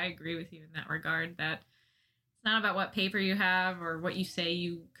would say I agree with you in that regard, that it's not about what paper you have or what you say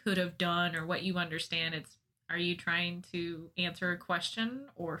you could have done or what you understand. It's, are you trying to answer a question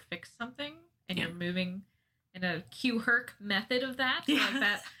or fix something? And you're moving in a Q-Herc method of that. Yeah. Like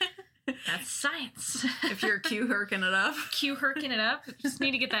that. That's science. If you're Q-Hercing it up. Q-Hercing it up. Just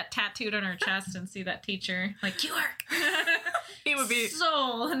need to get that tattooed on our chest and see that teacher. Like, Q-Herc. He would be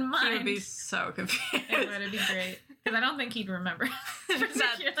soul and mind. He would be so confused. It would be great. Because I don't think he'd remember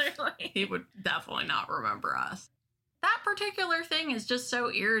particularly. He would definitely not remember us. That particular thing is just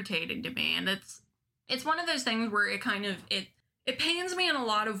so irritating to me. And it's one of those things where it kind of, it pains me in a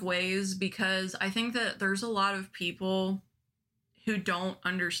lot of ways, because I think that there's a lot of people who don't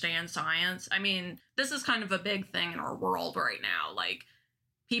understand science. I mean, this is kind of a big thing in our world right now. Like,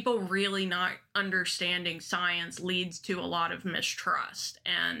 people really not understanding science leads to a lot of mistrust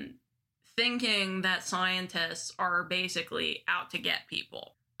and thinking that scientists are basically out to get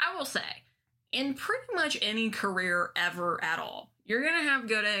people. I will say, in pretty much any career ever at all, you're going to have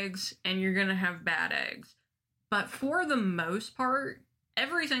good eggs and you're going to have bad eggs. But for the most part,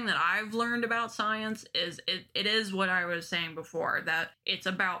 everything that I've learned about science is it is what I was saying before, that it's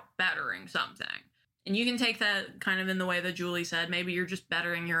about bettering something. And you can take that kind of in the way that Julie said, maybe you're just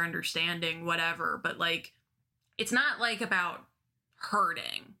bettering your understanding, whatever, but like, it's not like about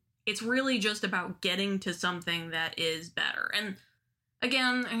hurting. It's really just about getting to something that is better. And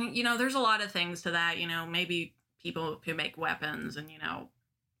again, you know, there's a lot of things to that, you know, maybe people who make weapons and, you know,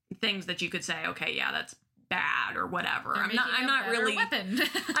 things that you could say, okay, yeah, that's bad or whatever. I'm not really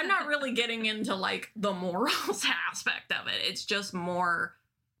I'm not really getting into like the morals aspect of it. It's just more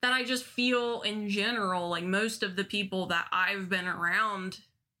that I just feel in general, like most of the people that I've been around,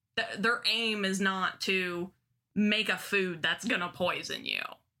 their aim is not to make a food that's gonna poison you.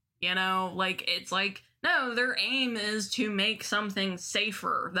 You know, like it's like, no, their aim is to make something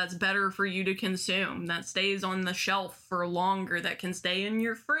safer, that's better for you to consume, that stays on the shelf for longer, that can stay in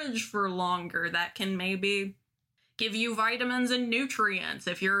your fridge for longer, that can maybe give you vitamins and nutrients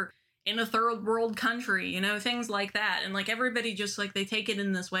if you're in a third world country, you know, things like that. And like everybody just like, they take it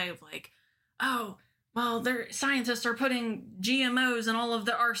in this way of like, oh, well, their scientists are putting GMOs in all of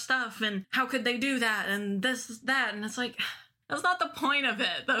our stuff, and how could they do that? And this, that, and it's like, that's not the point of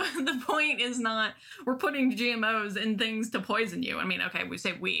it. The point is not we're putting GMOs in things to poison you. I mean, okay, we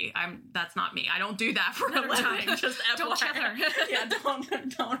say that's not me. I don't do that for a living. Just don't tether. Yeah,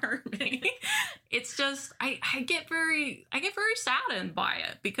 don't hurt me. It's just I get very saddened by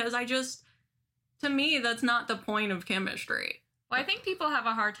it, because to me that's not the point of chemistry. Well, I think people have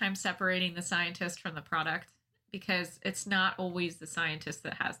a hard time separating the scientist from the product, because it's not always the scientist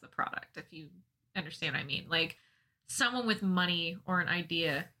that has the product, if you understand what I mean. Like, someone with money or an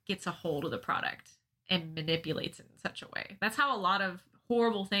idea gets a hold of the product and manipulates it in such a way. That's how a lot of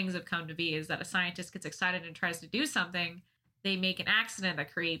horrible things have come to be, is that a scientist gets excited and tries to do something. They make an accident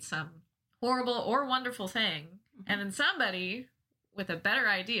that creates some horrible or wonderful thing. And then somebody with a better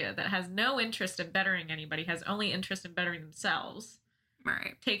idea that has no interest in bettering anybody, has only interest in bettering themselves,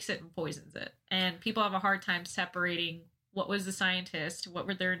 right, takes it and poisons it. And people have a hard time separating what was the scientist, what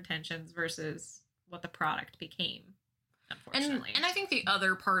were their intentions, versus what the product became. Unfortunately. And I think the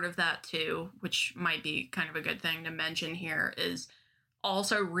other part of that too, which might be kind of a good thing to mention here, is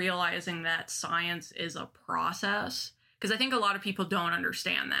also realizing that science is a process. Because I think a lot of people don't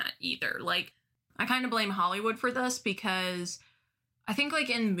understand that either. Like, I kind of blame Hollywood for this, because I think like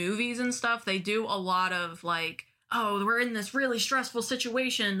in movies and stuff, they do a lot of like, oh, we're in this really stressful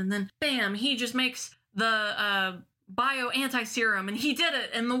situation, and then bam, he just makes the bio anti-serum and he did it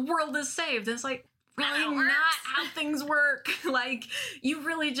and the world is saved. And it's like, really not how things work. Like, you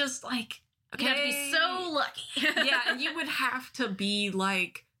really just like, okay, you have to be so lucky. Yeah, and you would have to be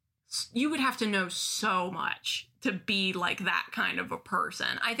like, you would have to know so much to be like that kind of a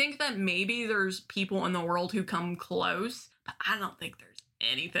person. I think that maybe there's people in the world who come close, but I don't think there's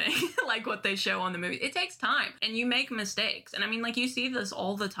anything like what they show on the movie. It takes time and you make mistakes. And I mean, like, you see this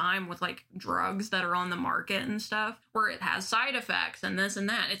all the time with like drugs that are on the market and stuff, where it has side effects and this and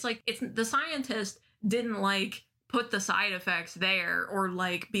that. It's like, it's the scientist didn't like put the side effects there or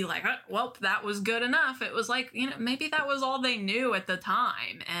like be like, oh, well, that was good enough. It was like, you know, maybe that was all they knew at the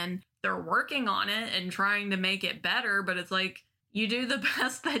time, and they're working on it and trying to make it better. But it's like, you do the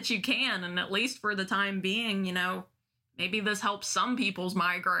best that you can, and at least for the time being, you know, maybe this helps some people's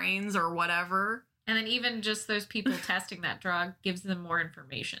migraines or whatever. And then even just those people testing that drug gives them more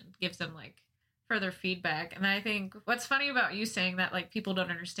information, gives them like further feedback. And I think what's funny about you saying that, like, people don't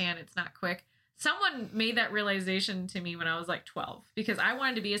understand, it's not quick. Someone made that realization to me when I was like 12, because I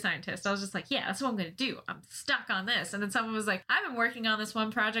wanted to be a scientist. I was just like, yeah, that's what I'm going to do. I'm stuck on this. And then someone was like, I've been working on this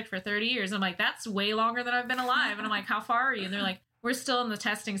one project for 30 years. I'm like, that's way longer than I've been alive. And I'm like, how far are you? And they're like, we're still in the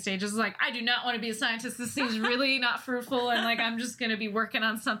testing stages. Like, I do not want to be a scientist. This seems really not fruitful. And like, I'm just going to be working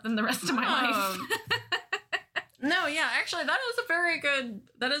on something the rest of my life. No, yeah, actually, that is a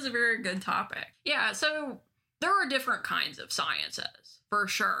very good topic. Yeah, so there are different kinds of sciences, for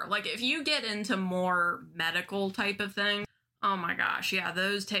sure. Like, if you get into more medical type of things, oh my gosh, yeah,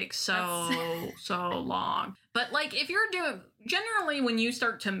 those take so long. But like, if you're generally when you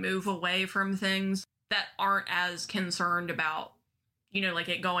start to move away from things that aren't as concerned about, you know, like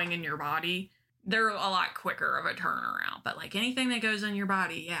it going in your body, they're a lot quicker of a turnaround. But like anything that goes in your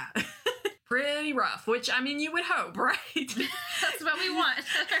body, yeah. Pretty rough, which, I mean, you would hope, right? That's what we want.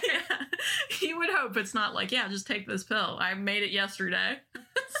 Yeah. You would hope it's not like, yeah, just take this pill. I made it yesterday.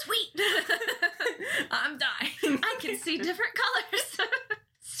 Sweet. I'm dying. I can see different colors.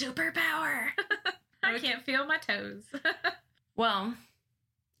 Superpower. I can't feel my toes. Well,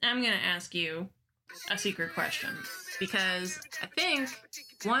 I'm going to ask you a secret question, because I think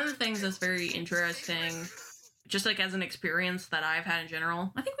one of the things that's very interesting just like as an experience that I've had in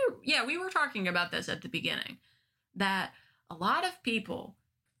general, I think we were talking about this at the beginning, that a lot of people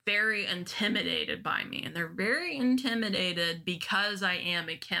very intimidated by me, and they're very intimidated because I am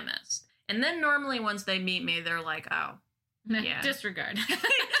a chemist. And then normally once they meet me, they're like, oh, yeah. Disregard.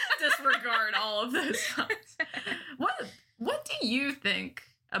 Disregard all of those thoughts. What do you think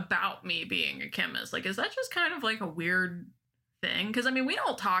about me being a chemist? Like, is that just kind of like a weird thing? Because, I mean, we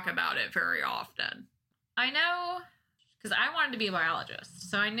don't talk about it very often. I know, because I wanted to be a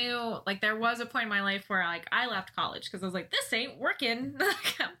biologist. So I knew, like, there was a point in my life where, like, I left college because I was like, this ain't working.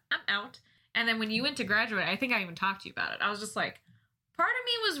 I'm out. And then when you went to graduate, I think I even talked to you about it. I was just like, part of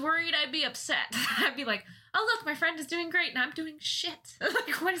me was worried I'd be upset. I'd be like, oh, look, my friend is doing great and I'm doing shit.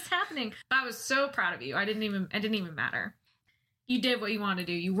 Like, what is happening? But I was so proud of you. It didn't even matter. You did what you wanted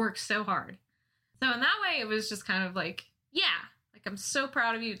to do. You worked so hard. So in that way, it was just kind of like, yeah, like, I'm so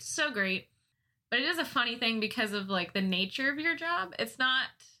proud of you. It's so great. But it is a funny thing because of, like, the nature of your job. It's not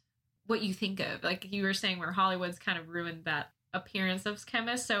what you think of. Like you were saying, where Hollywood's kind of ruined that appearance of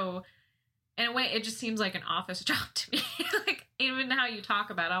chemists. So in a way, it just seems like an office job to me. Like, even how you talk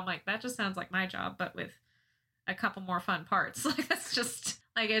about it, I'm like, that just sounds like my job, but with a couple more fun parts. Like, that's just,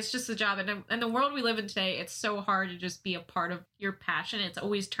 like, it's just a job. And in the world we live in today, it's so hard to just be a part of your passion. It's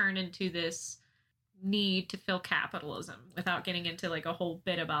always turned into this need to fill capitalism without getting into, like, a whole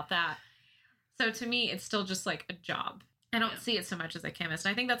bit about that. So to me, it's still just like a job. I don't see it so much as a chemist.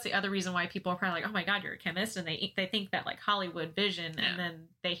 And I think that's the other reason why people are probably like, oh my God, you're a chemist. And they think that, like, Hollywood vision. Yeah. And then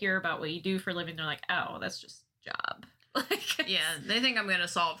they hear about what you do for a living. They're like, oh, that's just a job. Like, yeah, they think I'm going to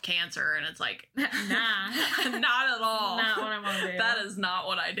solve cancer. And it's like, nah, not at all. Not what I want to do. That is not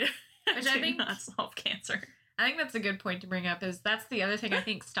what I do. Which I think not solve cancer. I think that's a good point to bring up. Is that's the other thing I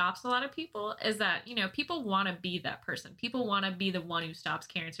think stops a lot of people, is that, you know, people want to be that person. People want to be the one who stops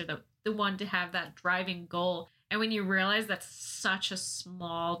cancer, the one to have that driving goal. And when you realize that's such a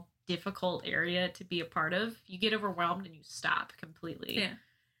small, difficult area to be a part of, you get overwhelmed and you stop completely. Yeah.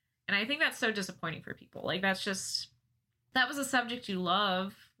 And I think that's so disappointing for people. Like, that was a subject you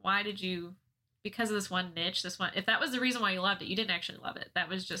love. Why did you, because of this one niche, if that was the reason why you loved it, you didn't actually love it. That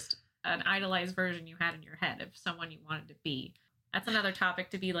was just an idolized version you had in your head of someone you wanted to be. That's another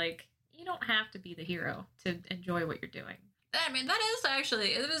topic to be like, you don't have to be the hero to enjoy what you're doing. I mean,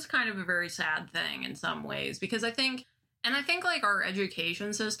 it is kind of a very sad thing in some ways, because I think like our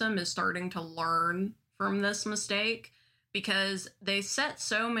education system is starting to learn from this mistake, because they set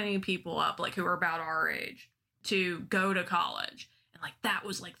so many people up, like, who are about our age to go to college. And, like, that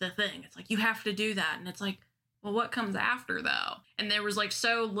was, like, the thing. It's like, you have to do that. And it's like, well, what comes after, though? And there was, like,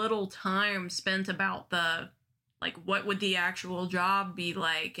 so little time spent about what would the actual job be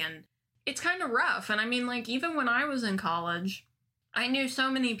like? And it's kind of rough. And I mean, like, even when I was in college, I knew so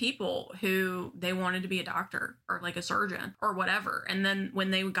many people who they wanted to be a doctor or, like, a surgeon or whatever. And then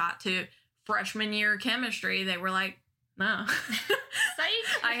when they got to freshman year chemistry, they were like, no,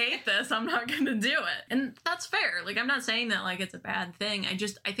 I hate this. I'm not going to do it. And that's fair. Like, I'm not saying that, like, it's a bad thing.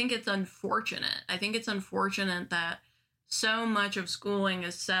 I think it's unfortunate. I think it's unfortunate that so much of schooling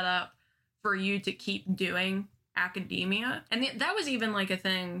is set up for you to keep doing academia. And that was even, like, a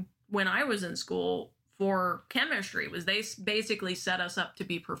thing when I was in school for chemistry, was they basically set us up to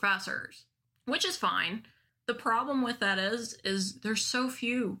be professors, which is fine. The problem with that is there's so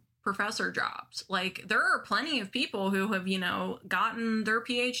few professor jobs. Like, there are plenty of people who have, you know, gotten their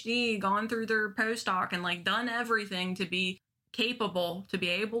PhD, gone through their postdoc, and, like, done everything to be capable to be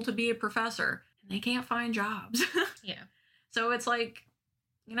able to be a professor, and they can't find jobs. Yeah. So it's like,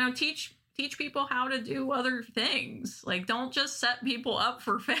 you know, teach people how to do other things. Like, don't just set people up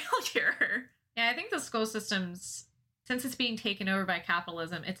for failure. Yeah, I think the school systems, since it's being taken over by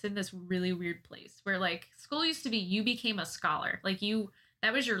capitalism, it's in this really weird place where, like, school used to be, you became a scholar. Like,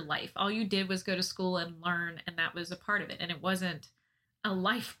 that was your life. All you did was go to school and learn, and that was a part of it. And it wasn't a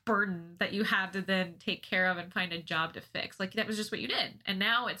life burden that you had to then take care of and find a job to fix. Like, that was just what you did. And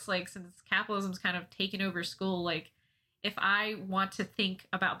now it's like, since capitalism's kind of taken over school, like, if I want to think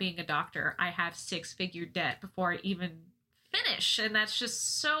about being a doctor, I have 6-figure debt before I even finish. And that's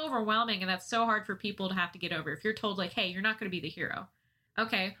just so overwhelming, and that's so hard for people to have to get over. If you're told, like, hey, you're not going to be the hero.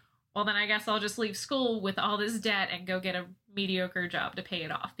 Okay, well, then I guess I'll just leave school with all this debt and go get a mediocre job to pay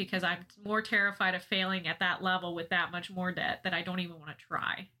it off, because I'm more terrified of failing at that level with that much more debt that I don't even want to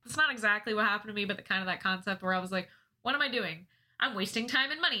try. It's not exactly what happened to me, but that concept where I was like, what am I doing? I'm wasting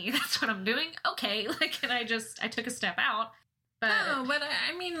time and money. That's what I'm doing. Okay. Like, and I took a step out. But no, but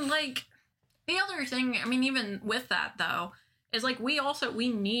I mean, like, the other thing, I mean, even with that, though, is, like, we don't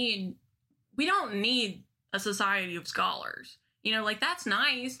need a society of scholars. You know, like, that's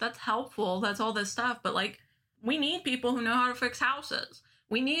nice, that's helpful, that's all this stuff, but, like, we need people who know how to fix houses.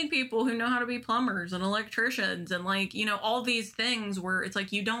 We need people who know how to be plumbers and electricians and, like, you know, all these things where it's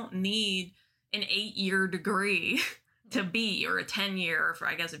like you don't need an 8-year degree to be, or a 10-year,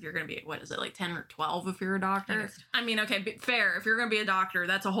 I guess if you're going to be, what is it, like 10 or 12 if you're a doctor? I mean, okay, fair. If you're going to be a doctor,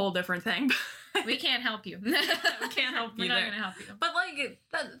 that's a whole different thing. We can't help you. We can't help you. We're not going to help you. But, like,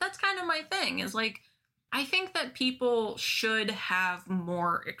 that's kind of my thing, is, like, I think that people should have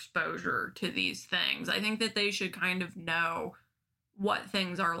more exposure to these things. I think that they should kind of know what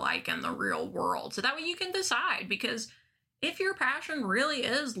things are like in the real world. So that way you can decide, because if your passion really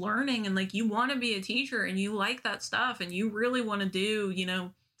is learning and, like, you want to be a teacher and you like that stuff and you really want to do, you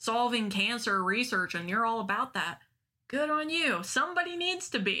know, solving cancer research and you're all about that, good on you. Somebody needs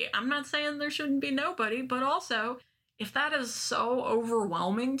to be. I'm not saying there shouldn't be nobody, but also, if that is so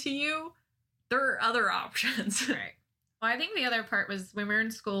overwhelming to you, there are other options. Right. Well, I think the other part was when we were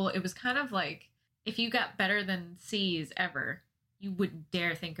in school, it was kind of like, if you got better than C's ever, you wouldn't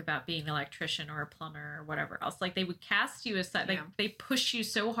dare think about being an electrician or a plumber or whatever else. Like, they would cast you aside. Like, they push you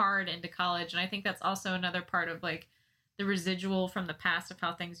so hard into college. And I think that's also another part of, like, the residual from the past of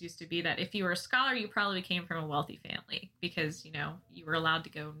how things used to be, that if you were a scholar, you probably came from a wealthy family because, you know, you were allowed to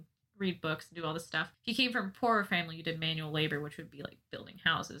go and read books and do all this stuff. If you came from a poorer family, you did manual labor, which would be like building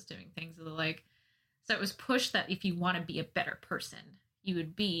houses, doing things of the like. So it was pushed that if you want to be a better person, you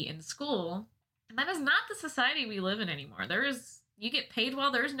would be in school. And that is not the society we live in anymore. You get paid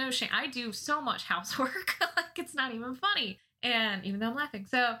well, there's no shame. I do so much housework, like, it's not even funny. And even though I'm laughing,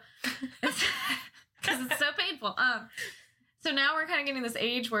 so because it's so painful. So now we're kind of getting this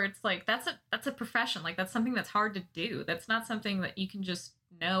age where it's like, that's a profession. Like, that's something that's hard to do. That's not something that you can just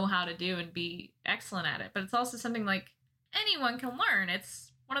know how to do and be excellent at it. But it's also something, like, anyone can learn.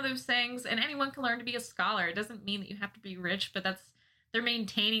 It's one of those things, and anyone can learn to be a scholar. It doesn't mean that you have to be rich, but they're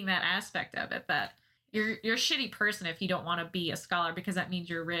maintaining that aspect of it, that you're a shitty person if you don't want to be a scholar, because that means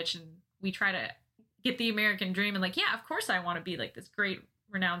you're rich. And we try to get the American dream and, like, yeah, of course I want to be, like, this great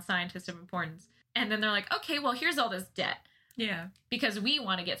renowned scientist of importance. And then they're like, okay, well, here's all this debt. Yeah. Because we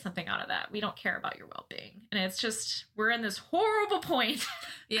want to get something out of that. We don't care about your well-being. And it's just, we're in this horrible point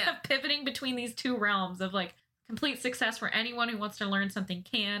of pivoting between these two realms of, like, complete success where anyone who wants to learn something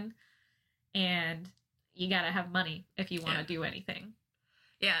can, and you got to have money if you want to do anything.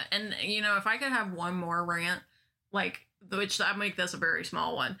 Yeah, and, you know, if I could have one more rant, like, which I make this a very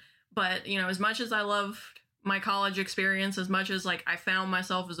small one, but, you know, as much as I loved my college experience, as much as, like, I found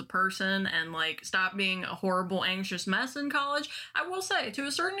myself as a person and, like, stopped being a horrible, anxious mess in college, I will say, to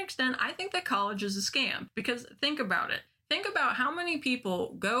a certain extent, I think that college is a scam. Because think about it. Think about how many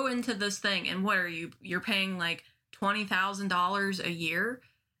people go into this thing, and what are you're paying, like, $20,000 a year?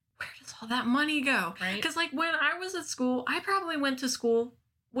 Where does all that money go? Right. Because, like, when I was at school, I probably went to school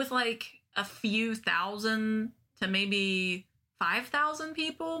with, like, a few thousand to maybe 5,000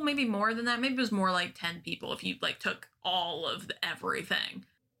 people, maybe more than that. Maybe it was more like 10 people if you, like, took all of everything.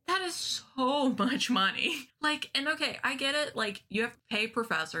 That is so much money. Like, and okay, I get it. Like, you have to pay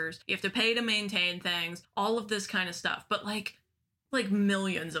professors, you have to pay to maintain things, all of this kind of stuff. But, like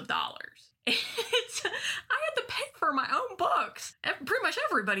millions of dollars. I had to pay for my own books. Pretty much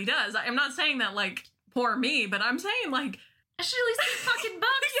everybody does. I'm not saying that, like, poor me, but I'm saying, like, I should at least get fucking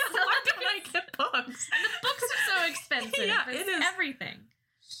books. Yeah, why don't I get books? And the books are so expensive. Yeah, it's it is everything.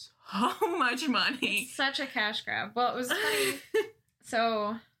 So much money. It's such a cash grab. Well, it was funny.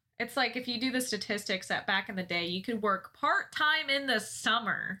 So it's like, if you do the statistics, that back in the day, you could work part-time in the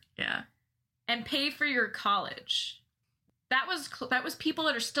summer. Yeah. And pay for your college. That was people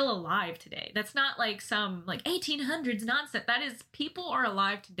that are still alive today. That's not like some, like, 1800s nonsense. That is, people are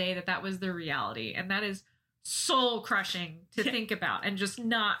alive today that was their reality. And that is soul crushing to think about, and just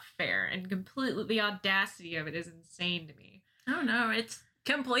not fair, and completely, the audacity of it is insane to me. Oh no, it's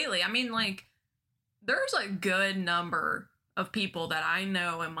completely, I mean, like, there's a good number of people that I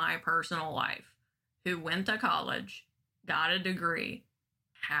know in my personal life who went to college, got a degree,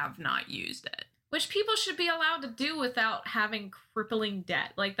 have not used it. Which people should be allowed to do without having crippling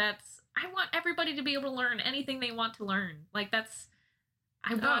debt. Like, I want everybody to be able to learn anything they want to learn. Like,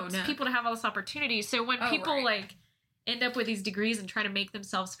 I want people to have all this opportunity. So when people, like, end up with these degrees and try to make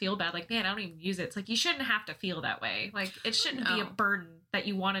themselves feel bad, like, man, I don't even use it. It's like, you shouldn't have to feel that way. Like, it shouldn't be a burden that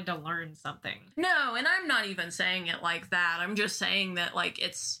you wanted to learn something. No, and I'm not even saying it like that. I'm just saying that, like,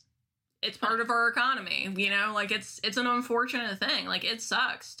 it's part of our economy, you know? Like, it's an unfortunate thing. Like, it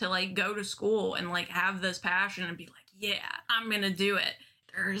sucks to, like, go to school and, like, have this passion and be like, yeah, I'm gonna do it.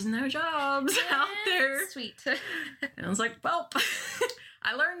 There's no jobs out there. Sweet. And I was like, well,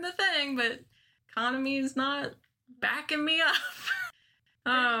 I learned the thing, but economy is not backing me up.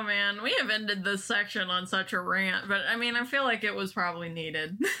 Oh man, we have ended this section on such a rant, but I mean, I feel like it was probably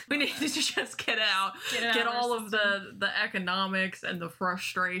needed. We needed to just get out all of the economics and the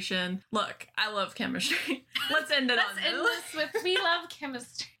frustration. Look, I love chemistry. Let's end it on Let's end this with we love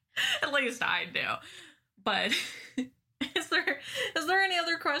chemistry. At least I do. But is there any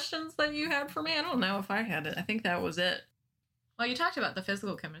other questions that you had for me? I don't know if I had it. I think that was it. Well, you talked about the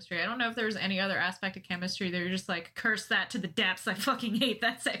physical chemistry. I don't know if there's any other aspect of chemistry that you're just like, curse that to the depths. I fucking hate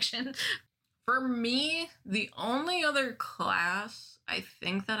that section. For me, the only other class I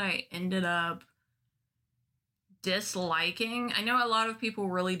think that I ended up disliking, I know a lot of people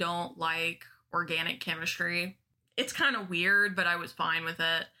really don't like organic chemistry. It's kind of weird, but I was fine with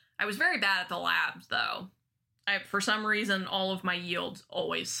it. I was very bad at the labs, though. For some reason, all of my yields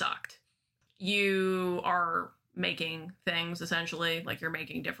always sucked. You are making things, essentially, like you're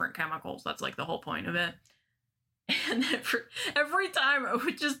making different chemicals. That's like the whole point of it. And every time I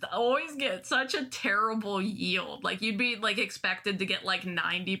would just always get such a terrible yield. Like you'd be like expected to get like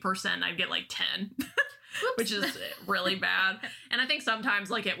 90%, I'd get like 10, which is really bad. And I think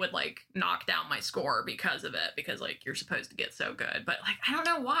sometimes like it would like knock down my score because of it, because like you're supposed to get so good. But like I don't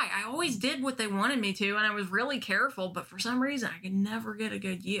know why. I always did what they wanted me to, and I was really careful, but for some reason I could never get a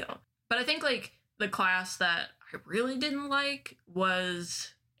good yield. But I think like the class that I really didn't like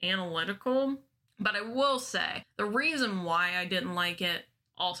was analytical. But I will say, the reason why I didn't like it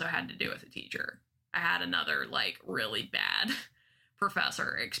also had to do with the teacher. I had another, like, really bad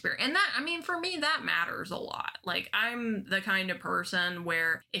professor experience. And that, I mean, for me, that matters a lot. Like, I'm the kind of person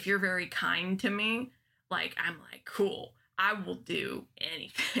where if you're very kind to me, like, I'm like, cool, I will do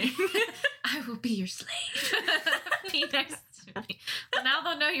anything. I will be your slave. Be next to me. Well, now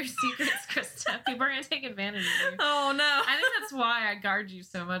they'll know your secrets, Krista. People are going to take advantage of you. Oh, no. I think that's why I guard you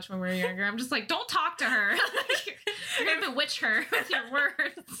so much when we were younger. I'm just like, don't talk to her. You're going to bewitch her with your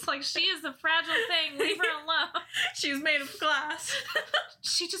words. Like, she is a fragile thing. Leave her alone. She's made of glass.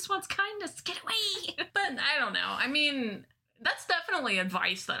 She just wants kindness. Get away. But I don't know. I mean, that's definitely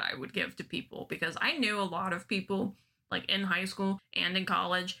advice that I would give to people, because I knew a lot of people, like in high school and in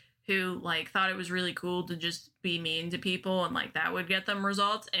college, who like thought it was really cool to just be mean to people and like that would get them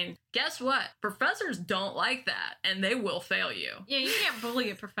results. And guess what? Professors don't like that, and they will fail you. Yeah, you can't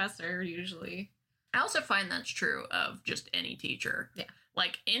bully a professor usually. I also find that's true of just any teacher. Yeah.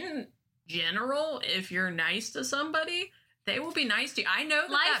 Like in general, if you're nice to somebody, they will be nice to you. I know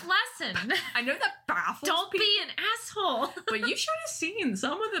Life lesson. I know that baffles Don't people. be an asshole. But you should have seen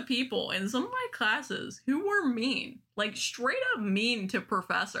some of the people in some of my classes who were mean. Like, straight up mean to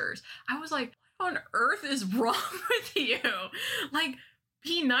professors. I was like, what on earth is wrong with you? Like,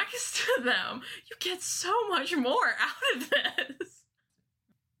 be nice to them. You get so much more out of this.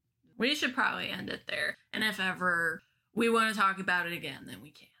 We should probably end it there. And if ever we want to talk about it again, then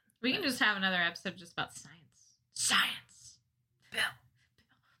we can. We can just have another episode just about science. Science.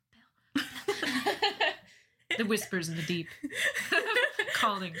 Bill. The whispers in the deep.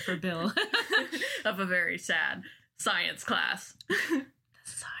 Calling for Bill. Of a very sad science class. The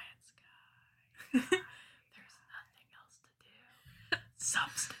science guy. There's nothing else to do.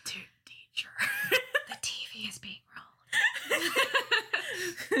 Substitute teacher. The TV is being rolled.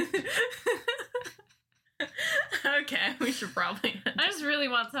 Okay, we should probably end. I just really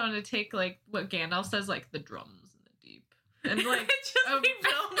want someone to take like what Gandalf says, like the drums in the deep, and like just be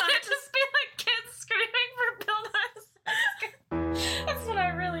Bill Nye. just be like kids screaming for Bill Nye. That's what I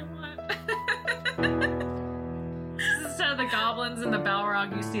really want. Instead of the goblins and the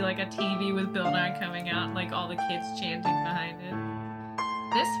Balrog, you see like a TV with Bill Nye coming out, and like all the kids chanting behind it.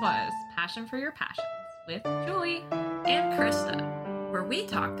 This was Passion for Your Passions with Julie and Krista, where we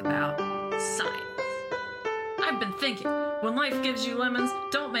talked about science. I've been thinking, when life gives you lemons,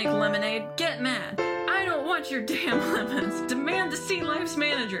 don't make lemonade, get mad. I don't want your damn lemons. Demand to see life's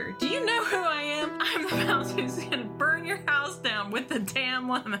manager. Do you know who I am? I'm the mouse who's gonna burn your house down with the damn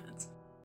lemons.